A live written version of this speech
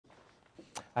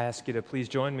I ask you to please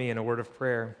join me in a word of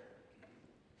prayer.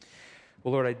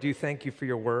 Well, Lord, I do thank you for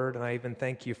your word, and I even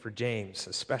thank you for James,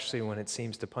 especially when it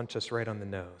seems to punch us right on the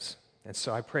nose. And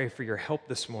so I pray for your help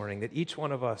this morning, that each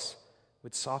one of us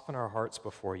would soften our hearts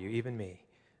before you, even me.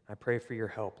 I pray for your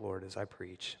help, Lord, as I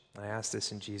preach. I ask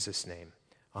this in Jesus' name.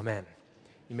 Amen.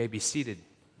 You may be seated.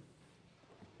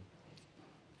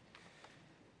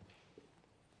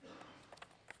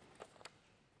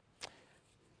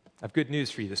 I have good news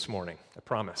for you this morning, I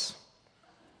promise.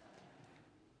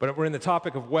 But we're in the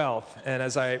topic of wealth, and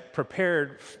as I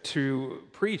prepared to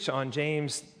preach on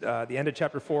James, the end of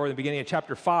chapter 4, the beginning of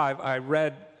chapter 5, I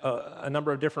read a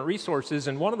number of different resources,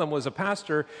 and one of them was a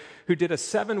pastor who did a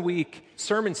 7-week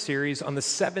sermon series on the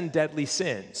 7 deadly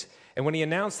sins. And when he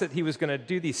announced that he was going to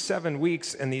do these 7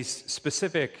 weeks and these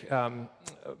specific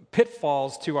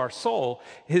pitfalls to our soul,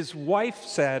 his wife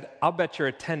said, "I'll bet your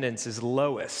attendance is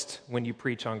lowest when you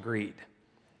preach on greed."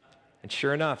 And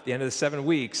sure enough, the end of the 7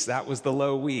 weeks, that was the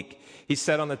low week. He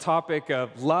said on the topic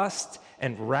of lust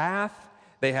and wrath,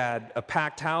 they had a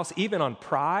packed house, even on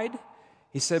pride.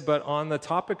 He said, but on the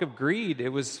topic of greed, it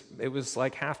was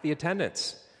like half the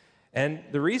attendance. And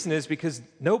the reason is because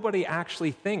nobody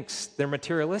actually thinks they're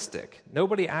materialistic.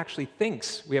 Nobody actually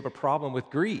thinks we have a problem with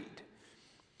greed.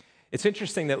 It's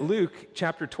interesting that Luke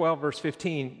chapter 12, verse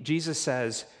 15, Jesus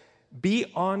says, "Be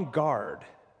on guard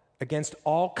against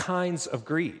all kinds of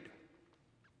greed."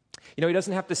 You know, he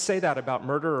doesn't have to say that about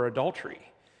murder or adultery.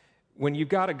 When you've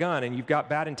got a gun and you've got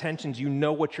bad intentions, you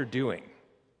know what you're doing,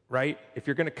 right? If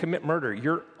you're going to commit murder,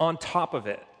 you're on top of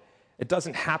it. It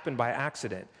doesn't happen by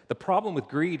accident. The problem with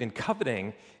greed and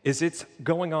coveting is it's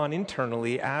going on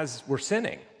internally as we're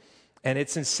sinning. And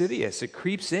it's insidious. It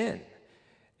creeps in.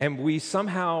 And we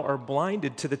somehow are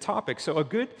blinded to the topic. So a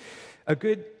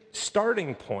good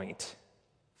starting point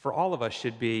for all of us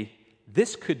should be,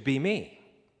 this could be me.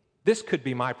 This could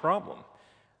be my problem.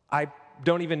 I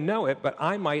don't even know it, but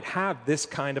I might have this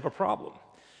kind of a problem.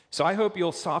 So I hope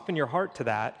you'll soften your heart to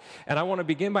that. And I want to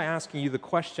begin by asking you the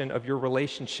question of your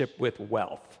relationship with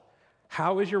wealth.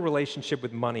 How is your relationship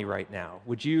with money right now?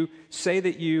 Would you say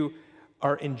that you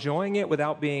are enjoying it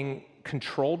without being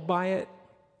controlled by it?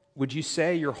 Would you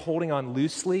say you're holding on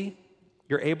loosely?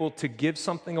 You're able to give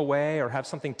something away or have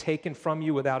something taken from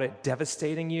you without it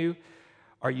devastating you?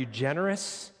 Are you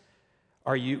generous?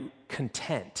 Are you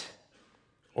content?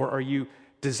 Or are you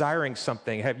desiring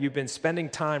something? Have you been spending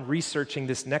time researching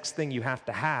this next thing you have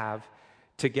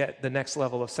to get the next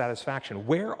level of satisfaction?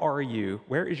 Where are you?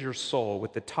 Where is your soul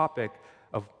with the topic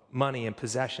of money and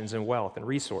possessions and wealth and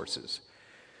resources?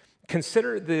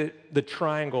 Consider the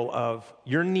triangle of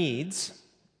your needs,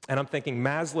 and I'm thinking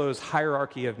Maslow's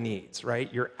hierarchy of needs,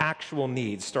 right? Your actual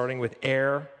needs, starting with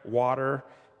air, water,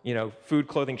 food,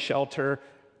 clothing, shelter,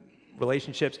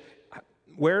 relationships.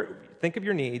 Think of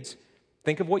your needs,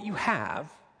 think of what you have,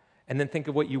 and then think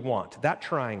of what you want. That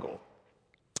triangle.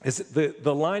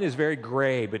 The line is very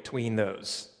gray between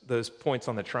those points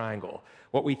on the triangle.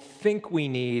 What we think we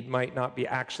need might not be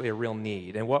actually a real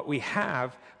need, and what we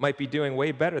have might be doing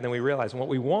way better than we realize, and what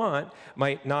we want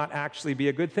might not actually be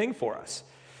a good thing for us.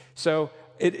 So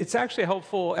it's actually a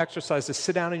helpful exercise to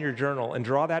sit down in your journal and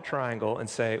draw that triangle and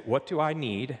say, what do I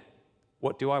need,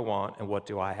 what do I want, and what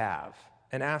do I have?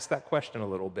 And ask that question a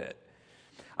little bit.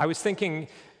 I was thinking,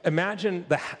 imagine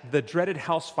the dreaded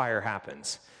house fire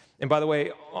happens. And by the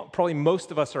way, probably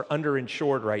most of us are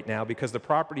underinsured right now because the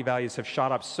property values have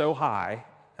shot up so high.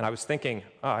 And I was thinking,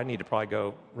 I need to probably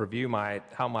go review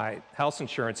how my house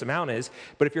insurance amount is.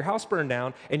 But if your house burned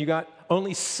down and you got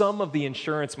only some of the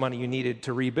insurance money you needed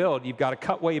to rebuild, you've got to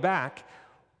cut way back.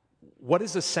 What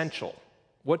is essential?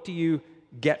 What do you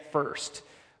get first?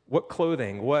 What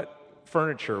clothing? What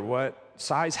furniture? What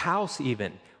size house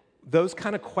even? Those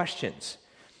kind of questions.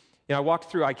 I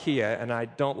walked through IKEA, and I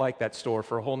don't like that store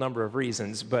for a whole number of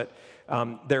reasons, but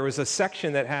there was a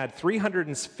section that had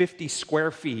 350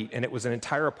 square feet, and it was an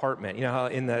entire apartment. You know how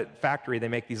in the factory they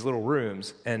make these little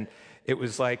rooms, and it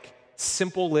was like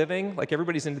simple living, like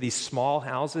everybody's into these small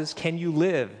houses. Can you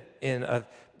live in a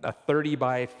 30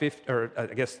 by 50, or I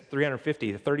guess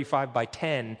 350, a 35 by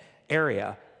 10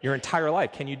 area your entire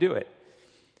life? Can you do it?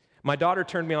 My daughter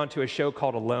turned me on to a show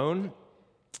called Alone.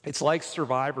 It's like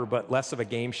Survivor, but less of a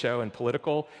game show and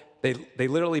political. They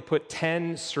literally put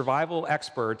 10 survival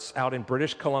experts out in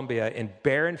British Columbia in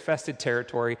bear-infested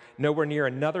territory, nowhere near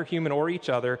another human or each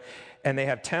other, and they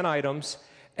have 10 items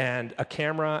and a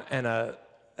camera and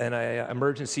an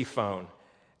emergency phone.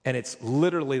 And it's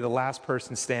literally the last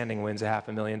person standing wins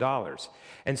 $500,000.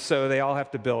 And so they all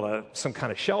have to build some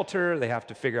kind of shelter. They have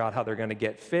to figure out how they're going to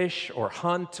get fish or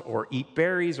hunt or eat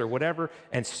berries or whatever.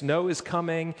 And snow is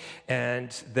coming.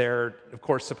 And they're, of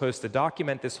course, supposed to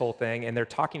document this whole thing. And they're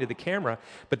talking to the camera,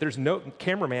 but there's no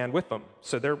cameraman with them.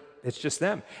 So it's just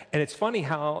them. And it's funny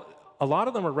how a lot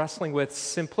of them are wrestling with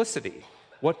simplicity.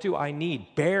 What do I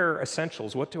need? Bare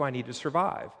essentials. What do I need to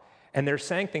survive? And they're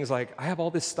saying things like, I have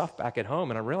all this stuff back at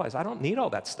home, and I realize I don't need all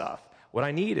that stuff. What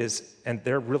I need is, and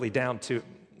they're really down to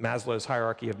Maslow's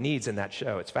hierarchy of needs in that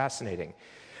show. It's fascinating.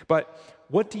 But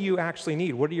what do you actually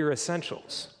need? What are your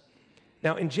essentials?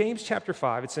 Now, in James chapter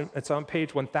 5, it's on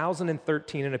page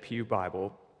 1013 in a Pew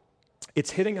Bible.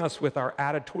 It's hitting us with our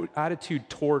attitude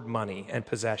toward money and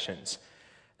possessions.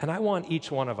 And I want each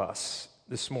one of us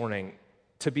this morning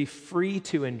to be free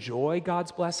to enjoy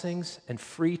God's blessings and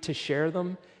free to share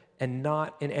them, and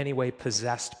not in any way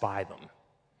possessed by them.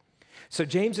 So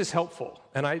James is helpful,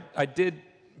 and I did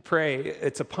pray,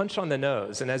 it's a punch on the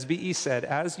nose, and as B.E. said,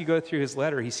 as you go through his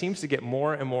letter, he seems to get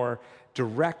more and more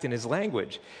direct in his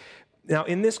language. Now,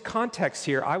 in this context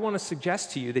here, I want to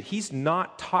suggest to you that he's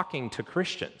not talking to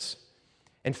Christians.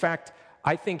 In fact,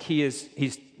 I think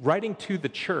he's writing to the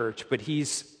church, but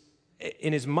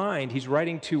in his mind, he's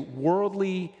writing to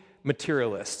worldly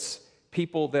materialists,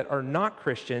 people that are not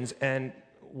Christians and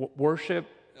worship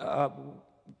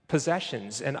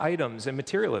possessions and items and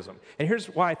materialism. And here's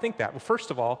why I think that. Well, first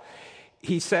of all,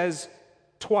 he says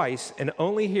twice, and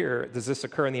only here does this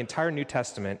occur in the entire New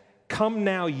Testament, come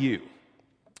now you.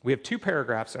 We have two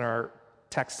paragraphs in our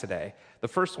text today. The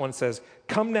first one says,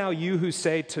 come now you who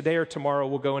say today or tomorrow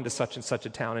we'll go into such and such a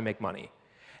town and make money.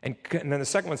 And then the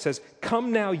second one says,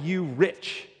 come now you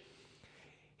rich.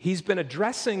 He's been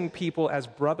addressing people as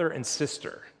brother and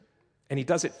sister. And he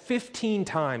does it 15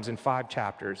 times in 5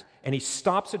 chapters, and he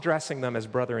stops addressing them as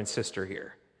brother and sister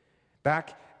here.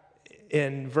 Back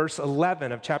in verse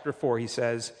 11 of chapter 4, he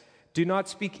says, do not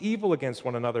speak evil against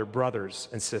one another, brothers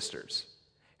and sisters.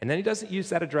 And then he doesn't use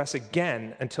that address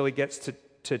again until he gets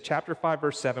to chapter 5,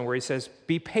 verse 7, where he says,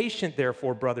 be patient,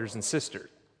 therefore, brothers and sisters.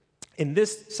 In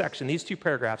this section, these 2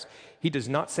 paragraphs, he does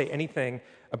not say anything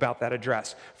about that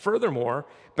address. Furthermore,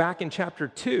 back in chapter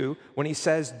 2, when he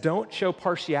says, don't show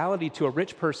partiality to a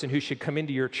rich person who should come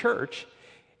into your church,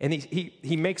 and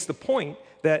he makes the point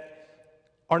that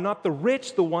are not the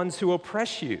rich the ones who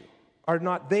oppress you? Are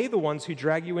not they the ones who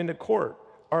drag you into court?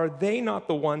 Are they not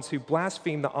the ones who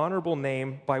blaspheme the honorable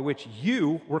name by which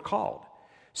you were called?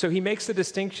 So he makes the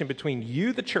distinction between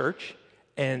you, the church,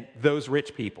 and those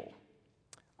rich people.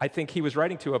 I think he was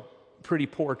writing to a pretty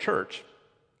poor church,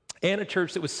 and a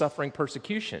church that was suffering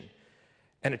persecution,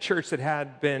 and a church that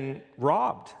had been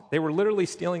robbed. They were literally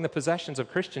stealing the possessions of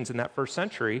Christians in that first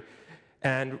century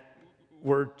and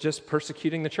were just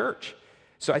persecuting the church.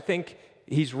 So I think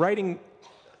he's writing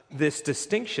this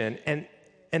distinction, and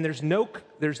there's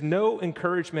no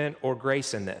encouragement or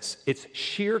grace in this. It's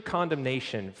sheer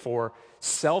condemnation for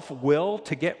self-will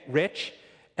to get rich,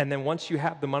 and then once you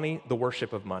have the money, the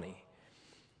worship of money.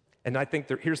 And I think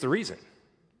here's the reason.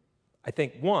 I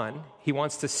think, one, he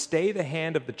wants to stay the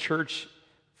hand of the church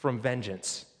from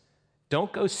vengeance.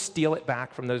 Don't go steal it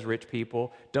back from those rich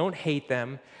people. Don't hate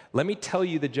them. Let me tell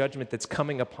you the judgment that's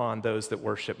coming upon those that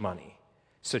worship money.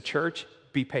 So church,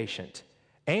 be patient.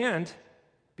 And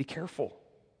be careful.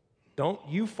 Don't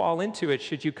you fall into it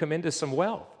should you come into some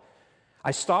wealth.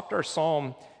 I stopped our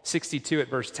Psalm 62 at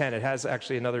verse 10. It has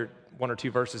actually another 1 or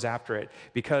 2 verses after it,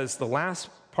 because the last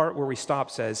part where we stop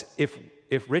says, if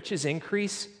riches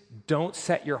increase, don't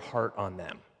set your heart on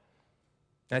them.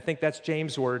 And I think that's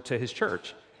James' word to his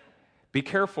church. Be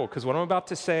careful, because what I'm about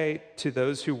to say to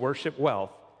those who worship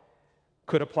wealth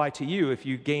could apply to you if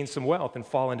you gain some wealth and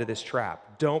fall into this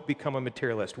trap. Don't become a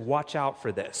materialist. Watch out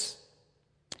for this.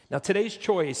 Now, today's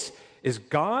choice is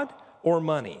God or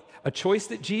money, a choice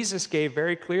that Jesus gave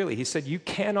very clearly. He said, you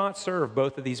cannot serve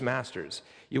both of these masters.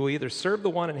 You will either serve the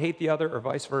one and hate the other, or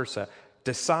vice versa.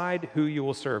 Decide who you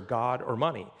will serve, God or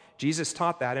money. Jesus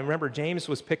taught that, and remember, James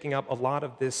was picking up a lot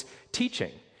of this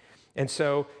teaching. And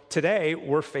so today,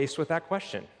 we're faced with that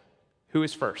question. Who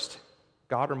is first,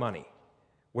 God or money?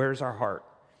 Where's our heart?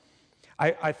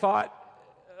 I thought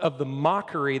of the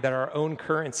mockery that our own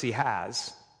currency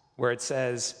has, where it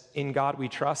says, in God we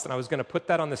trust, and I was going to put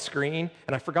that on the screen,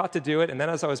 and I forgot to do it, and then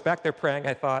as I was back there praying,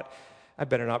 I thought, I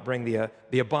better not bring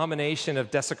the abomination of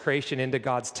desecration into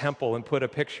God's temple and put a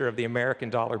picture of the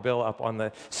American dollar bill up on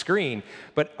the screen.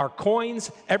 But our coins,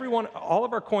 all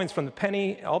of our coins from the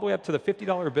penny all the way up to the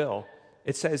 $50 bill,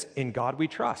 it says, in God we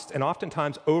trust. And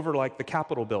oftentimes over like the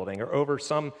Capitol building or over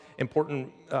some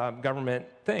important government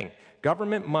thing.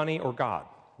 Government, money, or God.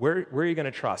 Where are you going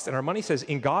to trust? And our money says,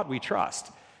 in God we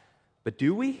trust. But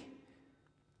do we?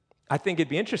 I think it'd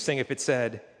be interesting if it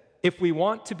said, if we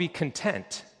want to be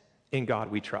content, in God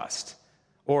we trust.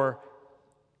 Or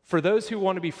for those who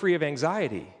want to be free of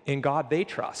anxiety, in God they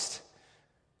trust.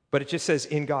 But it just says,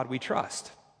 in God we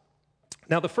trust.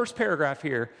 Now, the first paragraph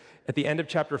here at the end of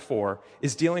chapter 4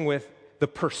 is dealing with the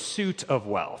pursuit of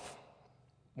wealth.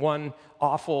 One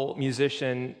awful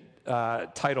musician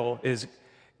title is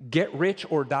Get Rich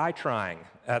or Die Trying.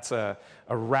 That's a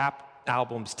rap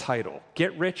album's title.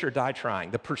 Get rich or die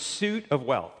trying, the pursuit of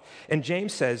wealth. And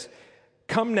James says,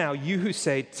 come now, you who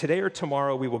say, today or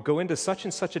tomorrow we will go into such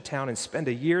and such a town and spend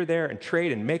a year there and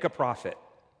trade and make a profit.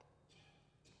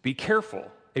 Be careful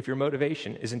if your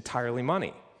motivation is entirely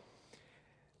money.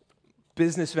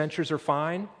 Business ventures are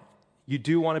fine. You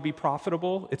do want to be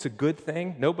profitable. It's a good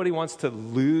thing. Nobody wants to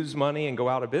lose money and go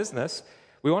out of business.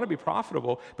 We want to be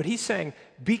profitable. But he's saying,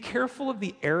 be careful of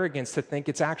the arrogance to think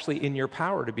it's actually in your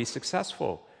power to be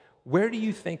successful. Where do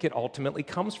you think it ultimately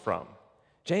comes from?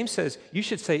 James says, you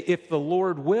should say, if the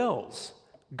Lord wills,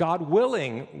 God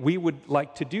willing, we would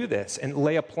like to do this, and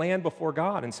lay a plan before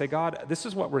God and say, God, this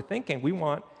is what we're thinking. We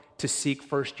want to seek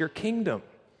first your kingdom.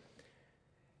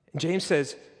 And James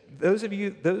says, those of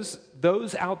you,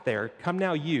 those out there, come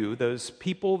now you, those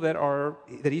people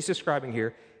that he's describing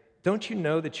here, don't you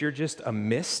know that you're just a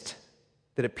mist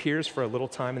that appears for a little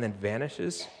time and then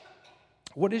vanishes?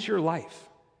 What is your life?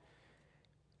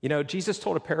 You know, Jesus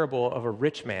told a parable of a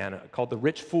rich man called the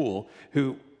rich fool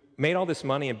who made all this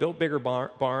money and built bigger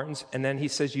barns, and then he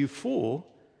says, you fool,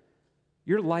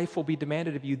 your life will be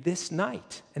demanded of you this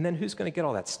night, and then who's going to get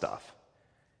all that stuff?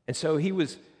 And so he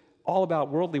was all about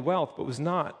worldly wealth, but was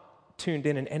not tuned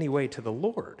in any way to the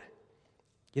Lord.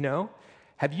 You know,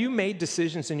 have you made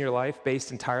decisions in your life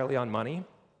based entirely on money?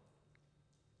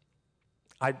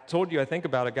 I told you, I think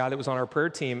about a guy that was on our prayer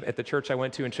team at the church I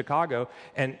went to in Chicago,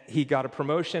 and he got a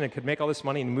promotion and could make all this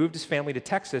money and moved his family to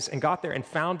Texas and got there and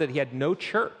found that he had no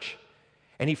church.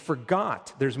 And he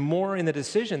forgot there's more in the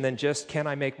decision than just, can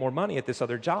I make more money at this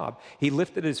other job? He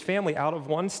lifted his family out of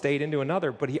one state into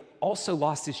another, but he also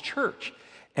lost his church.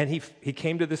 And he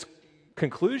came to this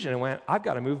conclusion and went, I've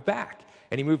got to move back.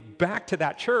 And he moved back to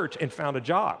that church and found a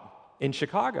job in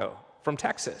Chicago from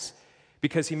Texas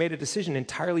because he made a decision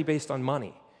entirely based on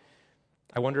money.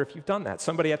 I wonder if you've done that.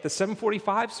 Somebody at the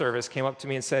 745 service came up to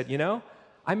me and said, you know,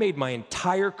 I made my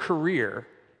entire career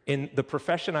in the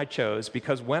profession I chose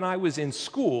because when I was in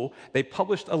school, they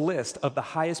published a list of the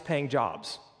highest paying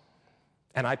jobs.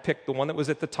 And I picked the one that was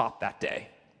at the top that day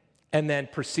and then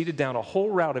proceeded down a whole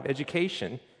route of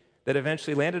education that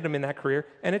eventually landed him in that career,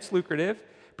 and it's lucrative.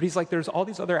 But he's like, there's all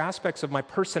these other aspects of my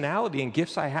personality and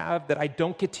gifts I have that I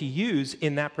don't get to use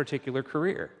in that particular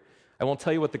career. I won't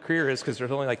tell you what the career is because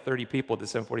there's only like 30 people at the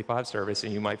 745 service,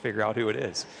 and you might figure out who it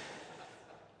is.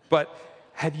 But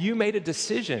have you made a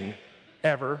decision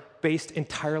ever based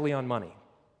entirely on money?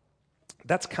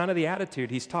 That's kind of the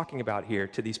attitude he's talking about here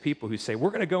to these people who say,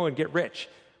 we're going to go and get rich.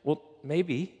 Well,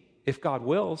 maybe, if God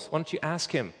wills, why don't you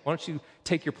ask him? Why don't you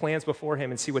take your plans before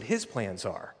him and see what his plans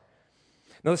are?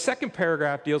 Now, the second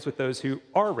paragraph deals with those who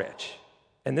are rich.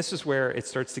 And this is where it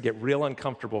starts to get real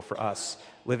uncomfortable for us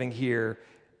living here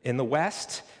in the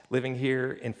West, living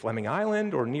here in Fleming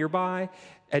Island or nearby,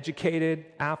 educated,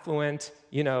 affluent.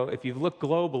 You know, if you look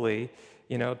globally,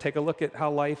 you know, take a look at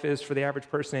how life is for the average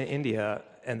person in India,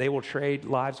 and they will trade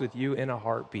lives with you in a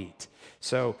heartbeat.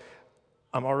 So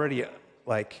I'm already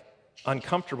like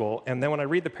uncomfortable. And then when I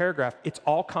read the paragraph, it's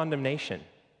all condemnation.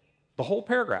 The whole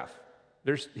paragraph.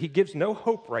 He gives no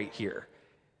hope right here,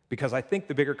 because I think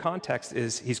the bigger context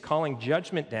is he's calling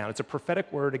judgment down. It's a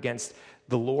prophetic word against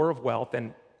the lure of wealth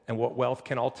and what wealth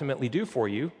can ultimately do for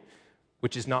you,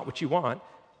 which is not what you want.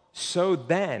 So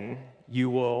then you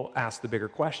will ask the bigger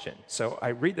question. So I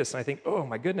read this and I think, oh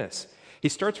my goodness. He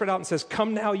starts right out and says,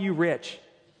 come now, you rich,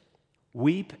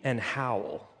 weep and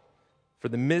howl for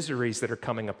the miseries that are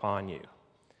coming upon you.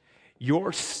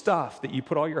 Your stuff that you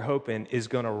put all your hope in is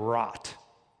going to rot.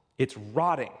 It's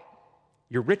rotting.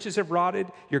 Your riches have rotted.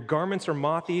 Your garments are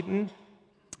moth-eaten. You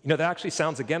know, that actually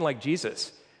sounds again like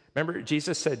Jesus. Remember,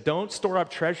 Jesus said, don't store up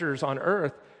treasures on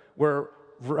earth where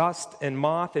rust and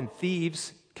moth and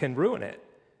thieves can ruin it.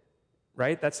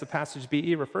 Right? That's the passage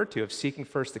B.E. referred to of seeking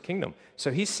first the kingdom.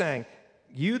 So he's saying,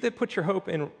 you that put your hope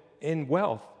in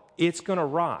wealth, it's going to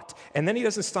rot. And then he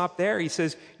doesn't stop there. He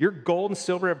says, your gold and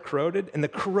silver have corroded, and the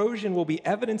corrosion will be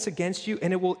evidence against you,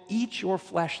 and it will eat your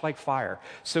flesh like fire.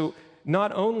 So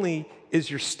not only is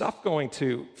your stuff going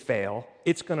to fail,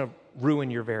 it's going to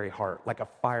ruin your very heart, like a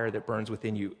fire that burns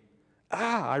within you.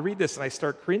 I read this and I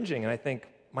start cringing, and I think,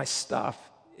 my stuff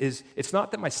is it's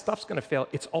not that my stuff's going to fail,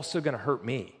 it's also going to hurt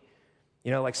me.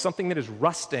 You know, like something that is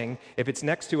rusting, if it's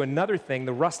next to another thing,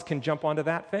 the rust can jump onto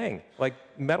that thing. Like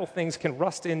metal things can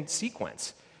rust in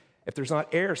sequence if there's not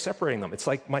air separating them. It's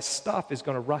like my stuff is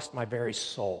going to rust my very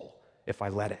soul if I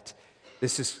let it.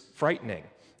 This is frightening.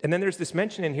 And then there's this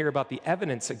mention in here about the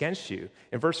evidence against you.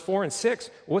 In verse 4 and 6,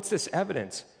 what's this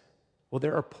evidence? Well,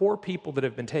 there are poor people that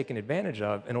have been taken advantage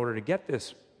of in order to get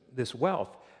this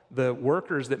wealth. The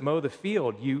workers that mow the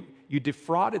field, you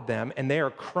defrauded them, and they are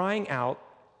crying out.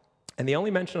 And the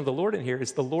only mention of the Lord in here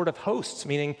is the Lord of hosts,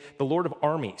 meaning the Lord of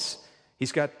armies.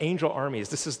 He's got angel armies.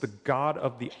 This is the God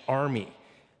of the army.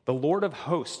 The Lord of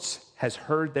hosts has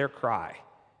heard their cry,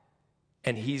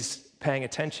 and he's paying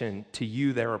attention to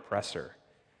you, their oppressor.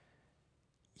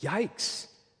 Yikes.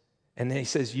 And then he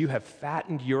says, you have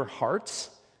fattened your hearts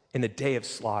in the day of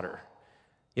slaughter.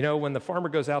 You know, when the farmer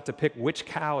goes out to pick which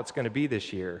cow it's going to be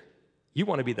this year, you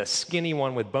want to be the skinny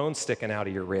one with bones sticking out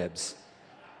of your ribs.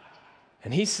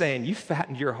 And he's saying, you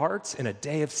fattened your hearts in a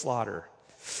day of slaughter.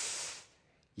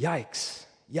 Yikes,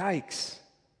 yikes.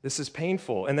 This is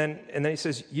painful. And then he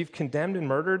says, you've condemned and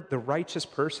murdered the righteous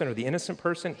person or the innocent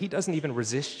person. He doesn't even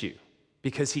resist you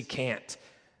because he can't.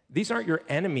 These aren't your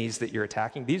enemies that you're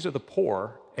attacking. These are the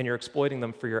poor, and you're exploiting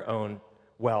them for your own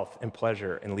wealth and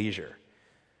pleasure and leisure.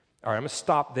 All right, I'm going to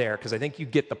stop there because I think you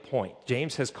get the point.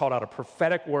 James has called out a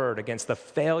prophetic word against the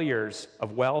failures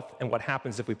of wealth and what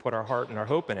happens if we put our heart and our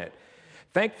hope in it.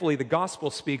 Thankfully, the gospel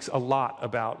speaks a lot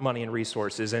about money and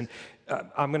resources, and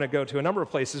I'm going to go to a number of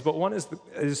places, but one is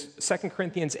 2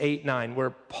 Corinthians 8:9, where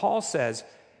Paul says,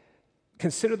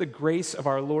 consider the grace of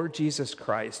our Lord Jesus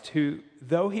Christ, who,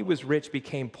 though he was rich,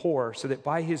 became poor, so that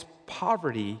by his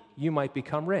poverty you might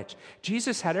become rich.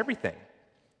 Jesus had everything,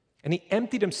 and he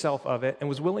emptied himself of it and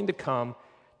was willing to come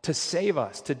to save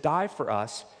us, to die for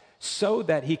us, so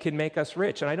that he can make us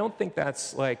rich. And I don't think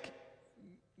that's like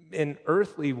an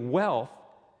earthly wealth,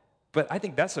 but I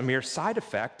think that's a mere side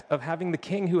effect of having the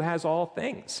king who has all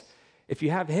things. If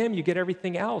you have him, you get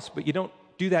everything else, but you don't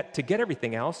do that to get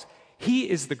everything else. He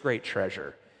is the great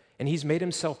treasure, and he's made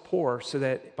himself poor so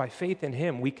that by faith in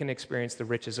him, we can experience the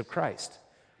riches of Christ,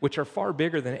 which are far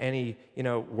bigger than any,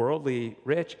 worldly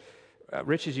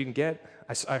riches you can get.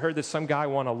 I heard that some guy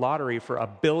won a lottery for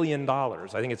 $1 billion. I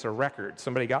think it's a record.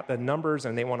 Somebody got the numbers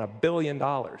and they won $1 billion.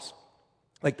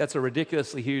 Like, that's a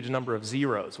ridiculously huge number of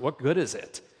zeros. What good is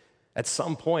it? At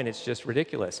some point, it's just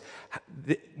ridiculous.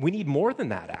 We need more than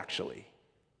that, actually.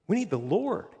 We need the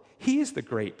Lord. He is the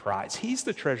great prize. He's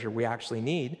the treasure we actually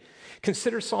need.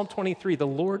 Consider Psalm 23, the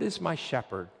Lord is my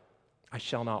shepherd, I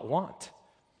shall not want.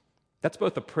 That's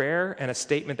both a prayer and a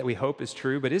statement that we hope is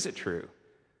true, but is it true?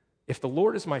 If the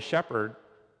Lord is my shepherd,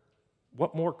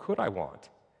 what more could I want?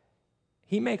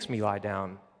 He makes me lie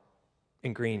down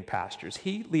in green pastures.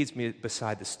 He leads me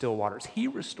beside the still waters. He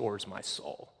restores my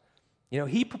soul.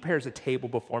 He prepares a table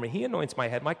before me. He anoints my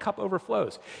head. My cup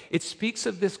overflows. It speaks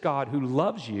of this God who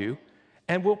loves you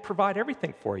and will provide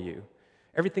everything for you,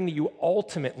 everything that you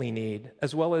ultimately need,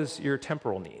 as well as your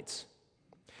temporal needs.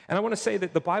 And I want to say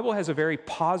that the Bible has a very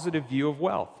positive view of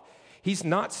wealth. He's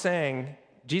not saying,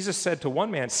 Jesus said to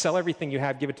one man, sell everything you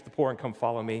have, give it to the poor, and come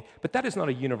follow me. But that is not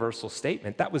a universal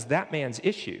statement. That was that man's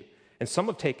issue. And some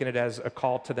have taken it as a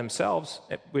call to themselves,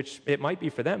 which it might be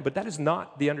for them, but that is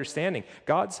not the understanding.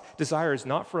 God's desire is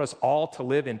not for us all to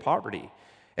live in poverty.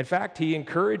 In fact, he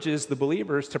encourages the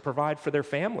believers to provide for their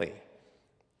family.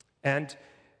 And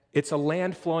it's a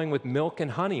land flowing with milk and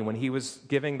honey when he was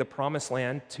giving the promised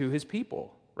land to his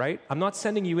people, right? I'm not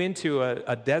sending you into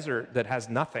a desert that has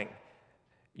nothing.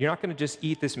 You're not going to just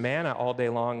eat this manna all day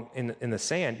long in the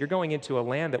sand. You're going into a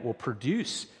land that will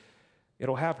produce.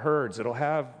 It'll have herds, it'll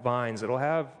have vines, it'll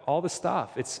have all the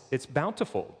stuff. It's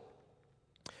bountiful.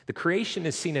 The creation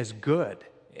is seen as good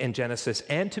in Genesis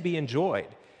and to be enjoyed.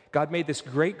 God made this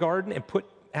great garden and put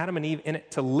Adam and Eve in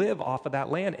it to live off of that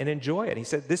land and enjoy it. He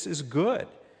said, this is good.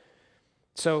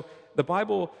 So the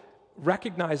Bible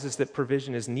recognizes that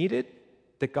provision is needed,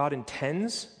 that God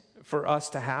intends for us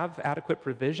to have adequate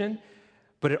provision,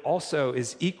 but it also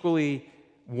is equally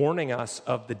warning us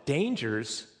of the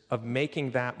dangers of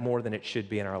making that more than it should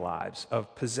be in our lives,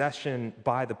 of possession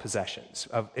by the possessions,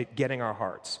 of it getting our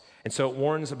hearts. And so it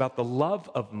warns about the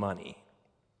love of money,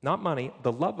 not money,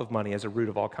 the love of money as a root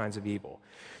of all kinds of evil.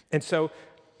 And so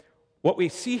what we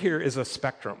see here is a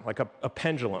spectrum, like a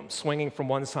pendulum swinging from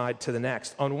one side to the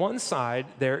next. On one side,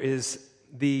 there is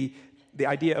the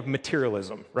idea of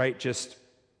materialism, right? Just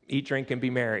eat, drink, and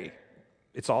be merry.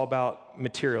 It's all about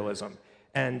materialism.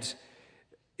 And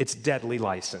it's deadly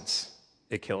license.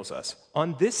 It kills us.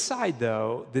 On this side,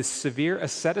 though, this severe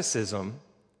asceticism,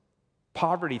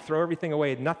 poverty, throw everything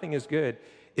away, nothing is good,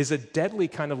 is a deadly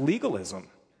kind of legalism.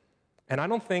 And I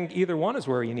don't think either one is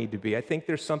where you need to be. I think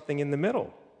there's something in the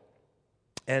middle.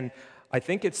 And I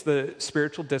think it's the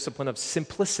spiritual discipline of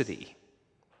simplicity,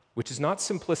 which is not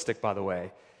simplistic, by the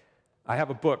way. I have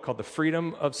a book called The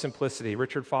Freedom of Simplicity.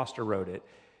 Richard Foster wrote it.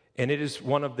 And it is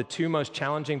one of the two most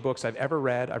challenging books I've ever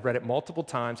read. I've read it multiple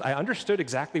times. I understood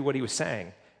exactly what he was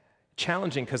saying.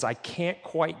 Challenging because I can't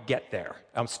quite get there.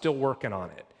 I'm still working on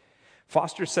it.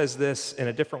 Foster says this in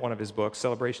a different one of his books,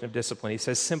 Celebration of Discipline. He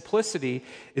says, simplicity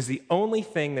is the only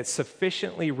thing that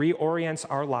sufficiently reorients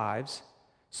our lives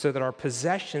so that our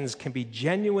possessions can be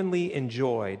genuinely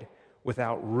enjoyed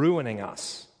without ruining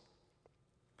us.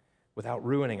 Without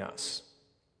ruining us.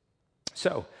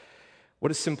 So, what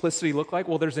does simplicity look like?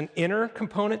 Well, there's an inner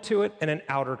component to it and an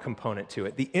outer component to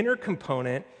it. The inner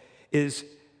component is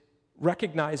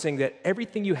recognizing that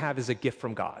everything you have is a gift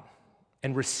from God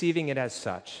and receiving it as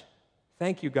such.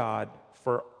 Thank you, God,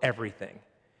 for everything.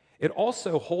 It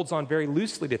also holds on very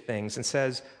loosely to things and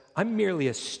says, I'm merely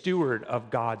a steward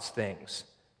of God's things.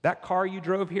 That car you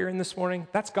drove here in this morning,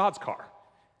 that's God's car.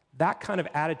 That kind of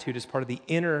attitude is part of the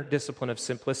inner discipline of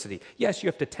simplicity. Yes, you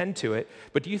have to tend to it,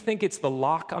 but do you think it's the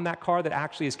lock on that car that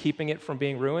actually is keeping it from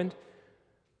being ruined?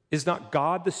 Is not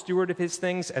God the steward of his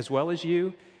things as well as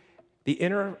you? The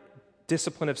inner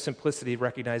discipline of simplicity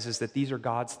recognizes that these are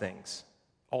God's things.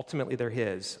 Ultimately, they're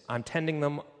his. I'm tending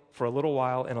them for a little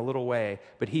while in a little way,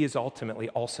 but he is ultimately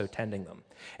also tending them.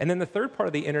 And then the third part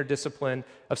of the inner discipline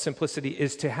of simplicity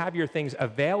is to have your things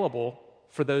available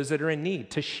for those that are in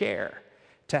need, to share,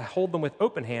 to hold them with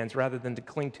open hands rather than to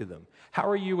cling to them. How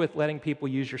are you with letting people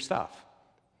use your stuff?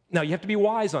 Now, you have to be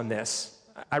wise on this.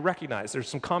 I recognize there's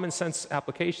some common sense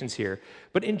applications here,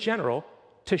 but in general,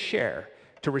 to share,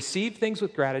 to receive things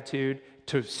with gratitude,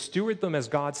 to steward them as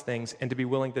God's things, and to be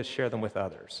willing to share them with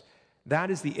others. That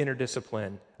is the inner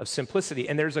discipline of simplicity.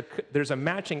 And there's a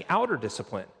matching outer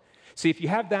discipline. See, if you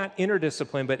have that inner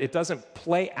discipline, but it doesn't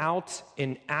play out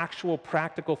in actual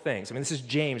practical things. I mean, this is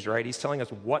James, right? He's telling us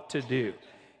what to do.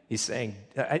 He's saying,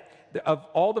 of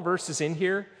all the verses in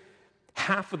here,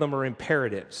 half of them are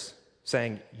imperatives,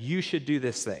 saying, you should do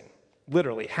this thing.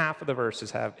 Literally, half of the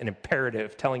verses have an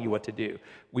imperative telling you what to do.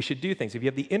 We should do things. If you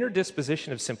have the inner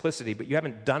disposition of simplicity, but you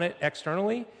haven't done it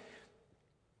externally,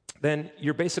 then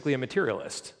you're basically a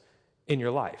materialist in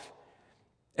your life.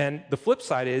 And the flip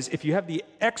side is, if you have the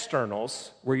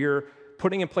externals, where you're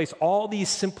putting in place all these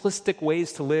simplistic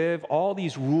ways to live, all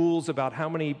these rules about how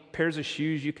many pairs of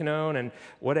shoes you can own and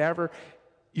whatever,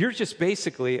 you're just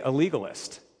basically a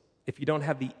legalist if you don't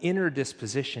have the inner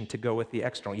disposition to go with the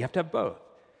external. You have to have both.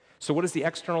 So what does the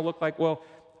external look like? Well,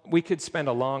 we could spend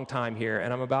a long time here,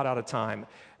 and I'm about out of time.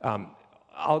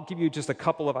 I'll give you just a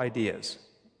couple of ideas.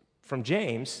 From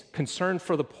James, concern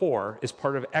for the poor is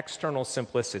part of external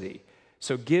simplicity.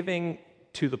 So giving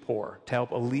to the poor to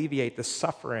help alleviate the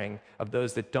suffering of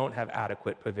those that don't have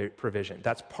adequate provision.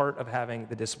 That's part of having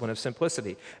the discipline of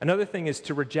simplicity. Another thing is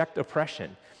to reject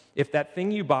oppression. If that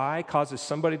thing you buy causes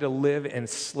somebody to live in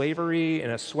slavery, in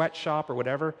a sweatshop or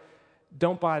whatever,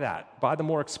 don't buy that. Buy the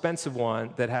more expensive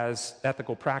one that has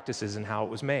ethical practices in how it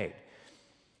was made.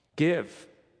 Give.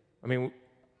 I mean,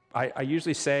 I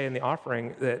usually say in the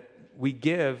offering that we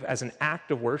give as an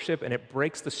act of worship, and it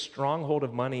breaks the stronghold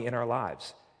of money in our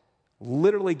lives.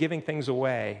 Literally giving things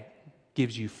away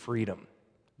gives you freedom.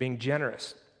 Being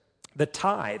generous. The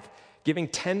tithe, giving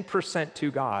 10%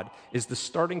 to God, is the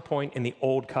starting point in the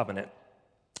Old Covenant.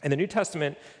 And the New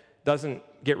Testament doesn't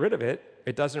get rid of it.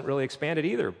 It doesn't really expand it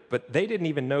either. But they didn't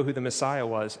even know who the Messiah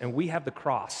was, and we have the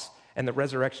cross and the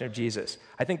resurrection of Jesus.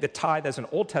 I think the tithe as an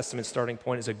Old Testament starting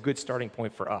point is a good starting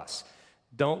point for us.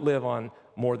 Don't live on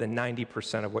more than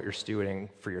 90% of what you're stewarding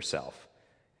for yourself.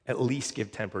 At least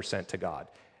give 10% to God.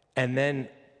 And then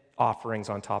offerings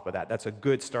on top of that. That's a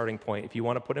good starting point if you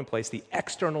want to put in place the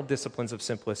external disciplines of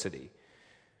simplicity.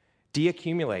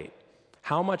 Deaccumulate.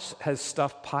 How much has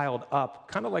stuff piled up,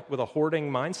 kind of like with a hoarding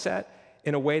mindset,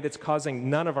 in a way that's causing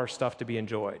none of our stuff to be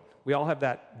enjoyed? We all have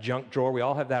that junk drawer. We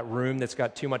all have that room that's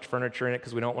got too much furniture in it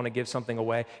because we don't want to give something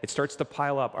away. It starts to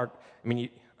pile up.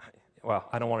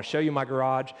 I don't want to show you my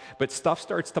garage, but stuff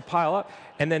starts to pile up,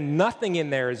 and then nothing in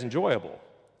there is enjoyable.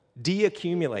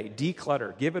 Deaccumulate,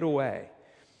 declutter, give it away.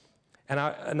 And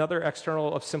another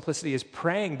external of simplicity is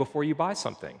praying before you buy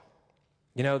something.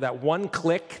 You know, that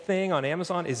one-click thing on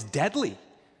Amazon is deadly.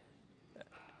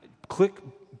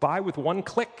 Buy with one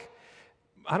click.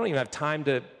 I don't even have time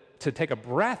to take a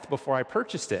breath before I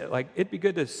purchased it. Like, it'd be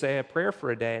good to say a prayer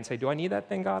for a day and say, do I need that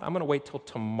thing, God? I'm going to wait till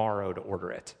tomorrow to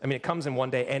order it. I mean, it comes in one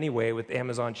day anyway with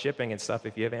Amazon shipping and stuff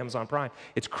if you have Amazon Prime.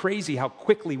 It's crazy how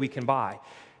quickly we can buy.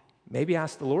 Maybe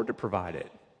ask the Lord to provide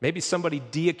it. Maybe somebody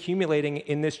deaccumulating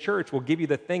in this church will give you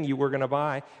the thing you were going to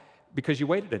buy because you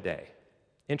waited a day.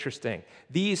 Interesting.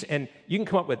 And you can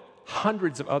come up with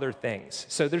hundreds of other things.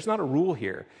 So there's not a rule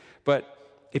here. But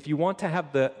if you want to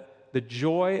have the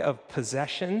joy of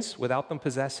possessions without them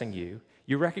possessing you,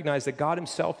 you recognize that God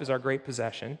himself is our great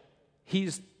possession.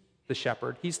 He's the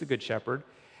shepherd. He's the good shepherd.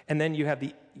 And then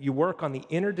you work on the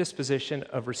inner disposition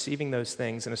of receiving those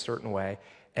things in a certain way,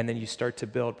 and then you start to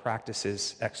build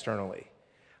practices externally.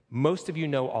 Most of you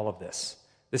know all of this.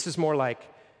 This is more like,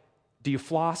 do you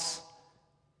floss?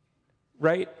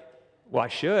 Right? Well, I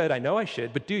should. I know I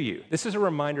should. But do you? This is a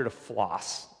reminder to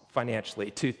floss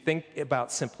financially, to think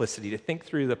about simplicity, to think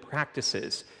through the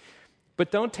practices. But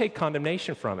don't take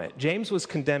condemnation from it. James was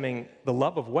condemning the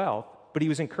love of wealth, but he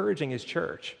was encouraging his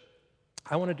church.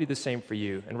 I want to do the same for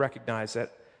you and recognize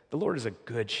that the Lord is a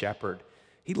good shepherd.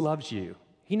 He loves you.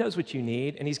 He knows what you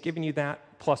need, and he's given you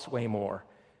that plus way more.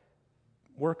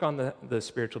 Work on the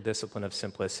spiritual discipline of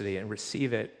simplicity and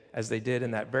receive it as they did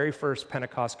in that very first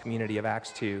Pentecost community of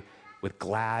Acts 2 with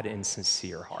glad and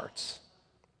sincere hearts.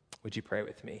 Would you pray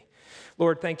with me?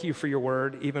 Lord, thank you for your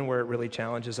word, even where it really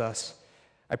challenges us.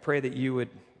 I pray that you would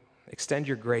extend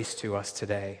your grace to us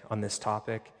today on this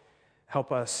topic.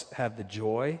 Help us have the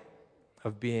joy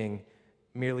of being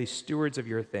merely stewards of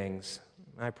your things.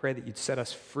 I pray that you'd set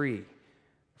us free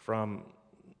from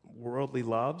worldly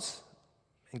loves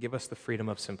and give us the freedom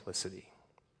of simplicity.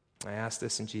 I ask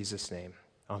this in Jesus' name.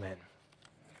 Amen.